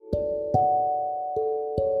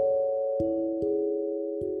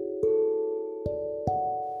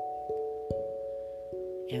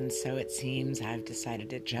And so it seems I've decided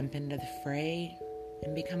to jump into the fray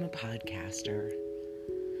and become a podcaster.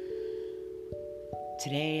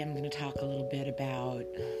 Today I'm going to talk a little bit about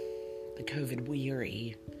the COVID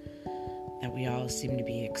weary that we all seem to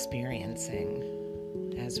be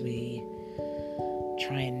experiencing as we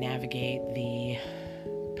try and navigate the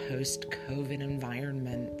post-COVID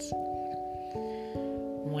environment.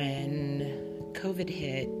 When COVID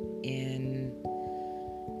hit in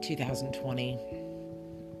 2020,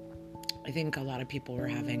 I think a lot of people were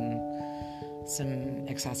having some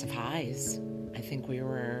excessive highs. I think we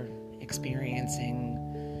were experiencing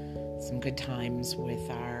some good times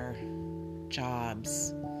with our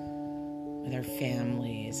jobs, with our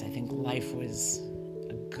families. I think life was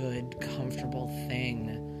a good, comfortable thing.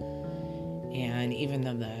 And even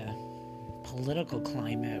though the political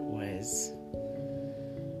climate was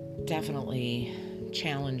definitely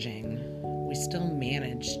challenging, we still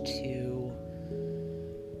managed to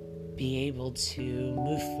be able to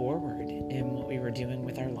move forward in what we were doing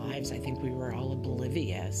with our lives. I think we were all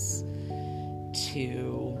oblivious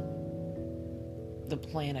to the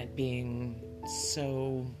planet being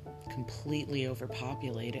so completely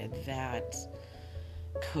overpopulated that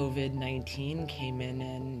COVID-19 came in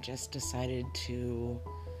and just decided to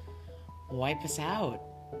wipe us out.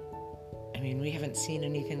 I mean, we haven't seen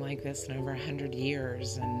anything like this in over 100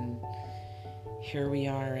 years, and here we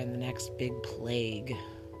are in the next big plague.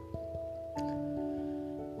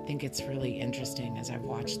 I think it's really interesting as I've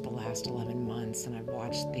watched the last 11 months and I've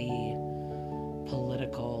watched the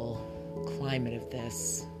political climate of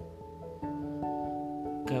this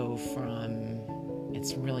go from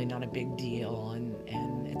it's really not a big deal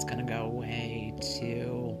and it's going to go away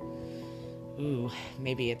to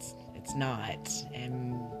maybe it's not,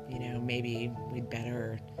 and maybe we'd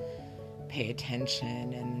better pay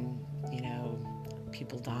attention, and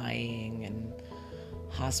people dying and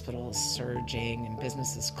hospitals surging and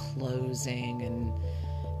businesses closing and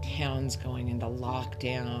towns going into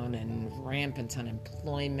lockdown and rampant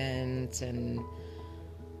unemployment. And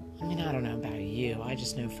I don't know about you, I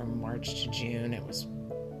just know from March to June it was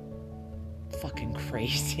fucking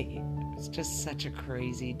crazy. It was just such a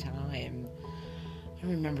crazy time. I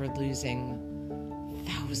remember losing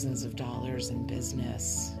thousands of dollars in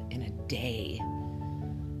business in a day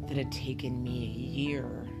that had taken me a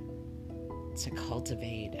year to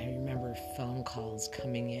cultivate. I remember phone calls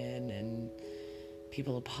coming in and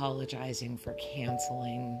people apologizing for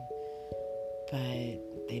canceling,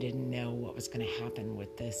 but they didn't know what was going to happen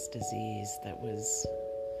with this disease that was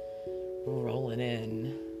rolling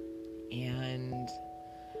in. And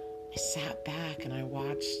I sat back and I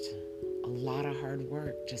watched a lot of hard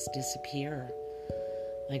work just disappear,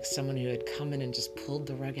 like someone who had come in and just pulled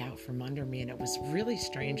the rug out from under me. And it was really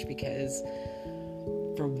strange because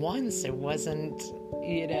for once it wasn't,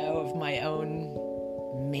 of my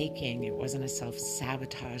own making. It wasn't a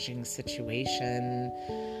self-sabotaging situation.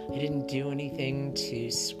 I didn't do anything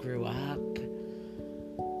to screw up.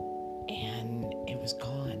 And it was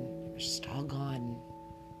gone. It was just all gone.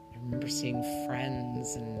 I remember seeing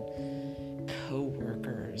friends and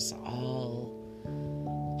co-workers all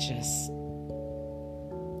just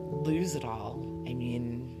lose it all. I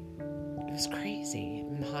mean, it was crazy.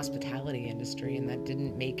 I'm in the hospitality industry, and that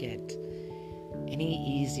didn't make it any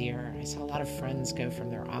easier. I saw a lot of friends go from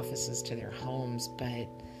their offices to their homes, but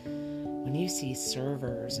when you see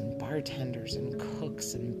servers and bartenders and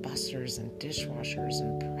cooks and bussers and dishwashers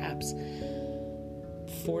and preps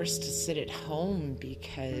forced to sit at home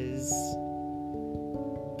because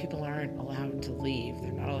people aren't allowed to leave,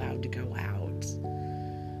 they're not allowed to go out,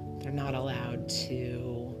 they're not allowed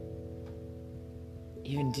to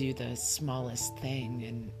even do the smallest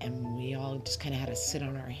thing, and we all just kind of had to sit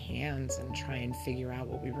on our hands and try and figure out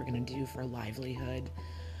what we were going to do for a livelihood.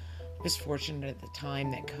 I was fortunate at the time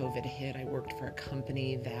that COVID hit. I worked for a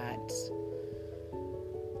company that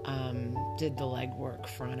did the legwork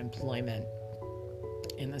for unemployment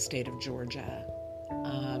in the state of Georgia.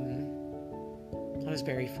 I was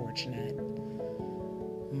very fortunate.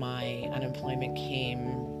 My unemployment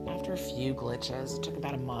came after a few glitches. It took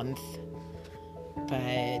about a month,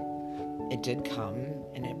 but it did come,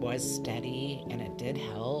 and it was steady, and it did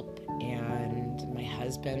help. And my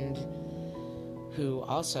husband, who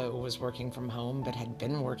also was working from home but had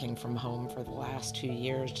been working from home for the last 2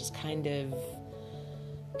 years, just kind of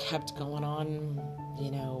kept going on,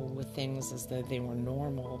 with things as though they were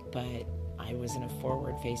normal. But I was in a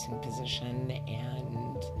forward-facing position,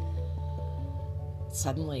 and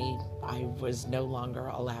suddenly I was no longer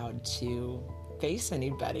allowed to face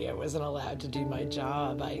anybody. I wasn't allowed to do my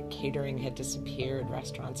job. Catering had disappeared,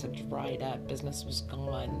 restaurants had dried up, business was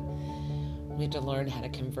gone. we had to learn how to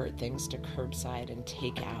convert things to curbside and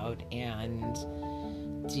takeout and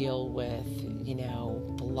deal with,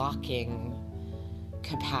 blocking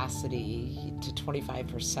capacity to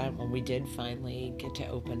 25% when we did finally get to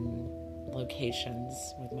open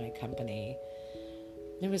locations with my company.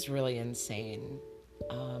 It was really insane.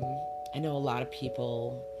 I know a lot of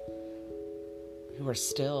people who are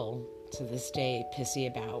still, to this day, pissy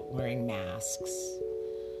about wearing masks,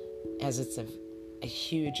 as it's a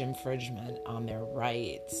huge infringement on their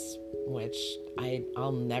rights, which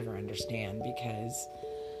I'll never understand, because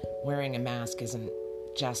wearing a mask isn't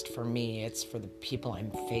just for me, it's for the people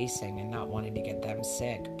I'm facing and not wanting to get them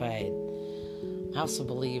sick. But I also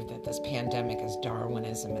believe that this pandemic is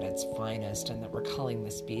Darwinism at its finest and that we're culling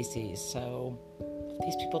the species. So if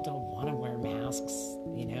these people don't want to wear masks,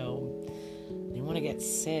 they want to get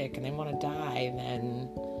sick and they want to die, then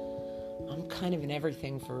I'm kind of an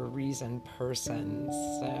everything for a reason person.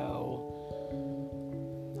 So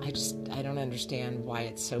I don't understand why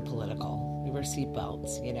it's so political. We wear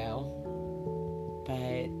seatbelts,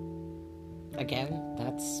 But again,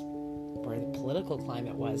 that's where the political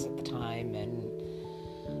climate was at the time, and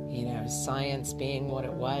science being what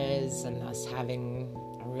it was, and us having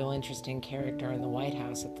a real interesting character in the White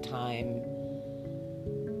House at the time.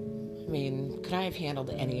 Could I have handled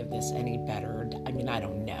any of this any better? I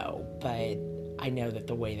don't know, but I know that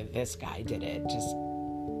the way that this guy did it just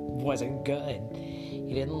wasn't good.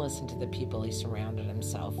 He didn't listen to the people he surrounded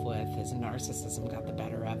himself with. His narcissism got the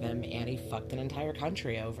better of him, and he fucked an entire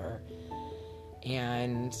country over.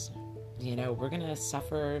 And, we're going to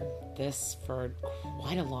suffer this for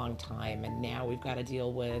quite a long time, and now we've got to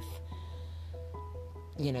deal with,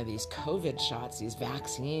 these COVID shots, these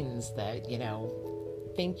vaccines that,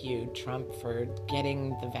 thank you, Trump, for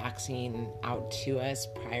getting the vaccine out to us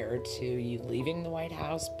prior to you leaving the White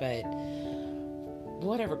House, but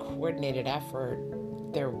whatever coordinated effort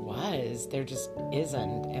there just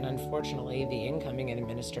isn't. And unfortunately, the incoming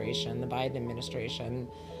administration, the Biden administration,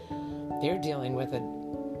 they're dealing with it,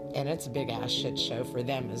 and it's a big-ass shit show for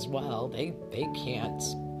them as well. They can't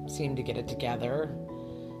seem to get it together.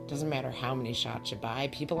 Doesn't matter how many shots you buy,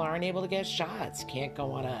 people aren't able to get shots. You can't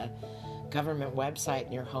go on a government website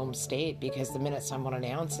in your home state, because the minute someone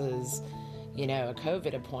announces,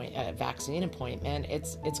 a vaccine appointment,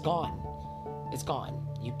 it's gone. It's gone.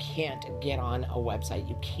 You can't get on a website.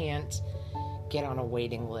 You can't get on a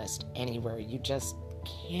waiting list anywhere. You just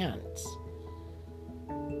can't.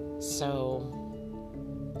 So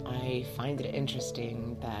I find it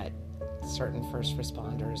interesting that certain first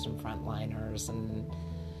responders and frontliners and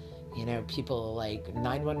people like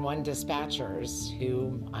 911 dispatchers,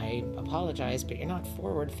 who, I apologize, but you're not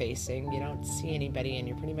forward facing. You don't see anybody, and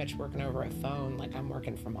you're pretty much working over a phone like I'm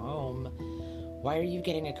working from home. Why are you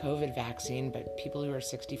getting a COVID vaccine, but people who are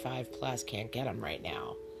 65 plus can't get them right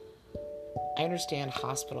now? I understand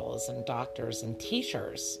hospitals and doctors and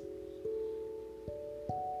teachers,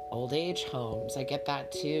 old age homes, I get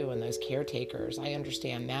that too, and those caretakers, I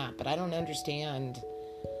understand that, but I don't understand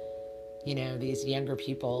these younger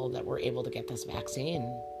people that were able to get this vaccine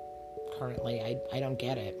currently. I don't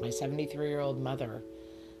get it. My 73-year-old mother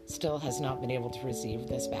still has not been able to receive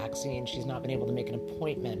this vaccine. She's not been able to make an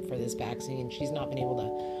appointment for this vaccine. She's not been able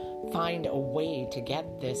to find a way to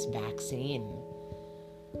get this vaccine.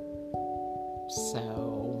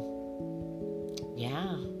 So,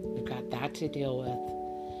 yeah, we've got that to deal with.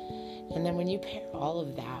 And then when you pair all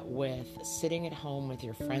of that with sitting at home with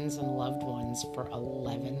your friends and loved ones for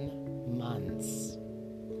 11 months,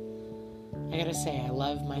 I gotta say, I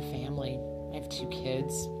love my family. I have 2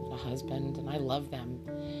 kids and a husband, and I love them.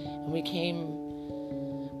 And we became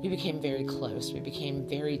very close. We became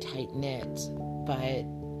very tight-knit. But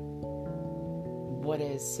what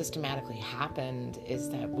has systematically happened is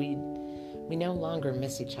that we no longer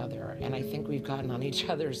miss each other. And I think we've gotten on each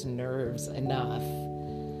other's nerves enough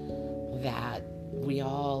that we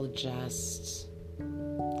all just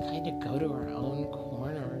kind of go to our own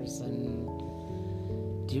corners and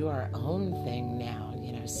do our own thing now.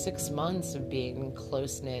 6 months of being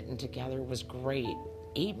close-knit and together was great.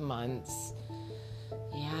 8 months,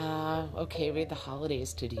 yeah, okay, we had the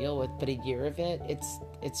holidays to deal with, but a year of it,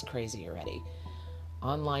 it's crazy already.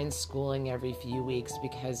 Online schooling every few weeks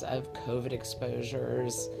because of COVID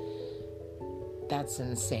exposures, that's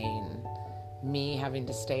insane. Me having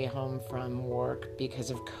to stay home from work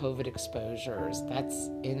because of COVID exposures, that's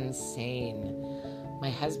insane.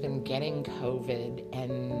 My husband getting COVID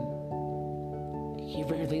and he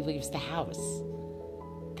rarely leaves the house.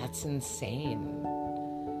 That's insane.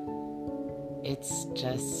 It's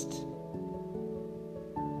just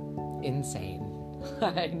insane.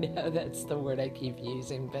 I know that's the word I keep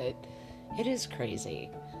using, but It is crazy.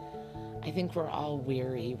 I think we're all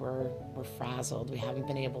weary. We're frazzled. We haven't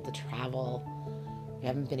been able to travel. We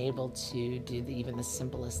haven't been able to do even the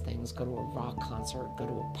simplest things. Go to a rock concert, go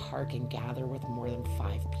to a park and gather with more than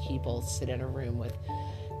 5 people, sit in a room with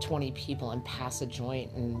 20 people and pass a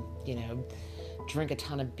joint and, drink a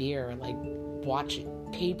ton of beer, like watch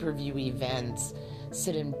pay-per-view events,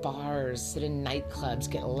 sit in bars, sit in nightclubs,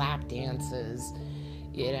 get lap dances,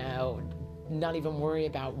 not even worry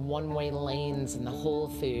about one-way lanes in the Whole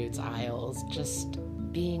Foods aisles, just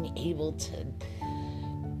being able to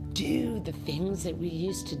do the things that we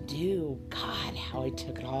used to do. God, how I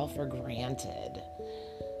took it all for granted.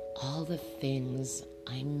 All the things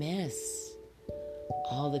I miss.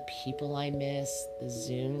 All the people I miss, the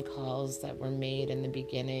Zoom calls that were made in the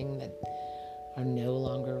beginning that are no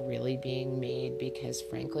longer really being made because,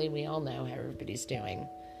 frankly, we all know how everybody's doing.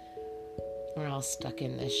 We're all stuck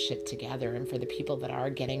in this shit together. And for the people that are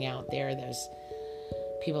getting out there, those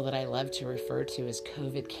people that I love to refer to as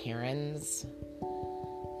COVID Karens,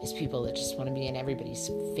 these people that just want to be in everybody's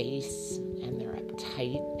face and they're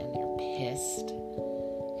uptight and they're pissed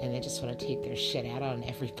and they just want to take their shit out on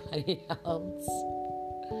everybody else.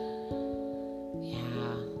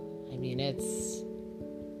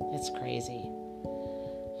 It's crazy.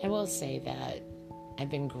 I will say that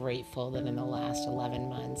I've been grateful that in the last 11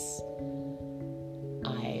 months,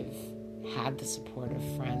 I've had the support of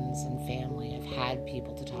friends and family. I've had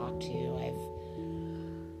people to talk to.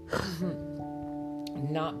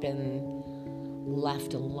 I've not been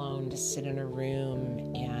left alone to sit in a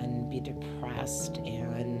room and be depressed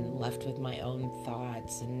and left with my own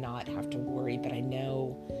thoughts and not have to worry. But I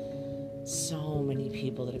know so many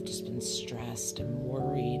people that have just been stressed and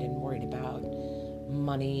worried about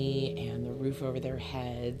money and the roof over their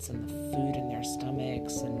heads and the food in their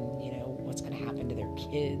stomachs and, what's going to happen to their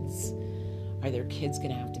kids. Are their kids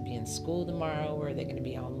going to have to be in school tomorrow, or are they going to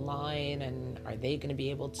be online, and are they going to be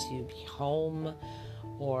able to be home,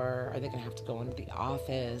 or are they going to have to go into the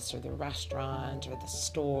office or the restaurant or the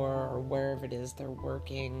store or wherever it is they're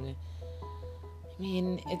working?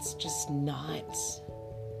 It's just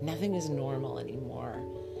nothing is normal anymore.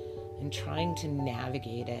 And trying to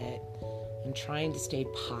navigate it and trying to stay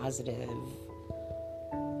positive,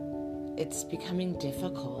 it's becoming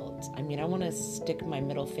difficult. I want to stick my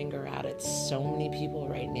middle finger out at so many people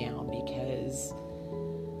right now because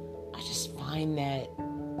I just find that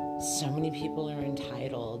so many people are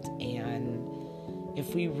entitled, and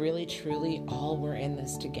if we really truly all were in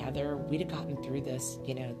this together, we'd have gotten through this,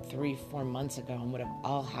 3-4 months ago and would have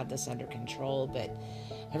all had this under control. But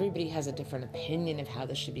everybody has a different opinion of how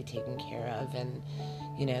this should be taken care of. And,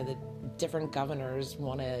 the different governors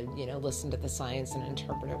want to, listen to the science and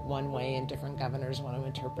interpret it one way, and different governors want to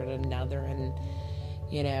interpret it another. And,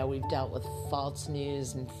 we've dealt with false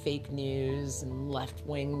news and fake news and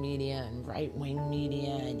left-wing media and right-wing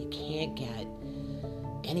media, and you can't get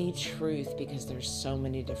any truth because there's so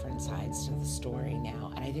many different sides to the story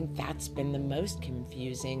now. And I think that's been the most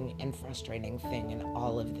confusing and frustrating thing in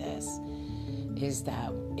all of this, is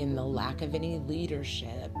that in the lack of any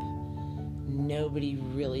leadership, nobody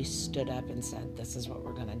really stood up and said, this is what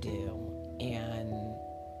we're going to do. And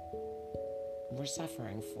we're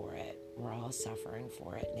suffering for it. We're all suffering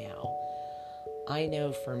for it now. I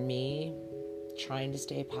know for me, trying to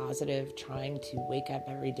stay positive, trying to wake up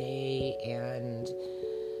every day and,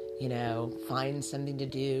 find something to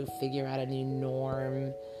do, figure out a new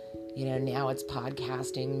norm. Now it's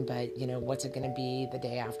podcasting, but, what's it going to be the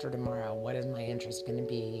day after tomorrow? What is my interest going to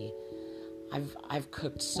be? I've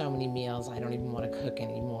cooked so many meals I don't even want to cook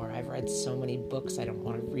anymore. I've read so many books I don't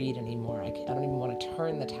want to read anymore. I don't even want to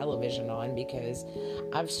turn the television on because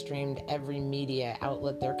I've streamed every media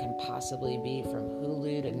outlet there can possibly be, from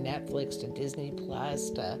Hulu to Netflix to Disney Plus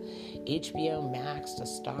to HBO Max to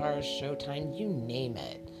Starz, Showtime, you name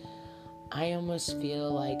it. I almost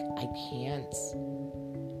feel like I can't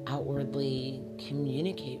outwardly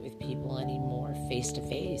communicate with people anymore face to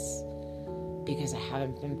face, because I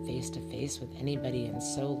haven't been face-to-face with anybody in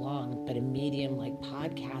so long. But a medium like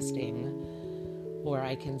podcasting, where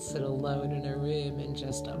I can sit alone in a room and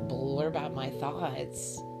just blurb out my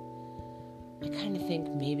thoughts, I kind of think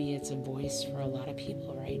maybe it's a voice for a lot of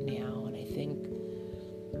people right now. And I think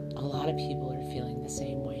a lot of people are feeling the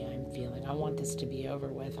same way I'm feeling. I want this to be over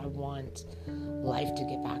with. I want life to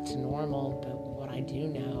get back to normal. But what I do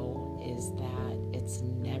know is that it's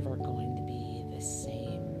never going to be the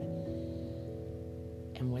same.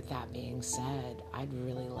 And with that being said, I'd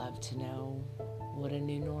really love to know what a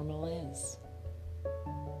new normal is.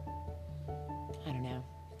 I don't know.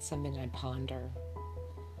 It's something I ponder.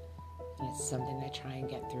 And it's something I try and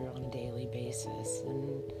get through on a daily basis.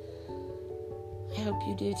 And I hope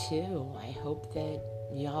you do too. I hope that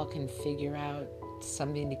y'all can figure out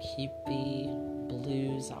something to keep the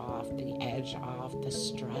blues off, the edge off, the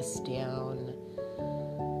stress down,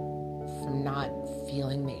 from not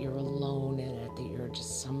feeling that you're alone in it, that you're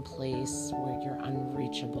just someplace where you're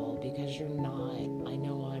unreachable, because you're not. I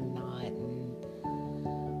know I'm not.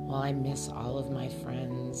 And while I miss all of my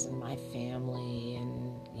friends and my family, and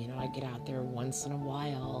I get out there once in a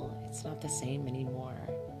while, it's not the same anymore.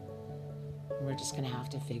 We're just gonna have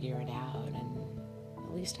to figure it out, and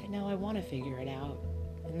at least I know I want to figure it out,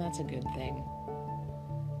 and that's a good thing.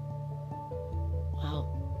 Well,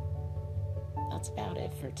 that's about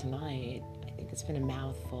it for tonight. I think it's been a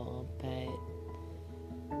mouthful, but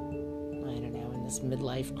I don't know, in this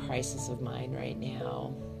midlife crisis of mine right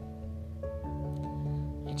now,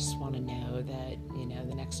 I just want to know that,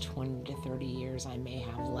 the next 20 to 30 years I may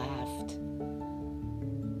have left,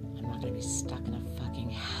 I'm not going to be stuck in a fucking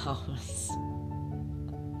house.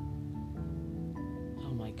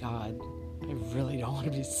 Oh my God, I really don't want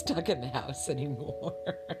to be stuck in the house anymore.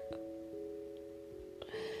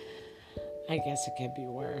 I guess it could be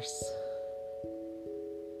worse.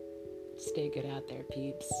 Stay good out there,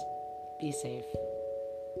 peeps. Be safe.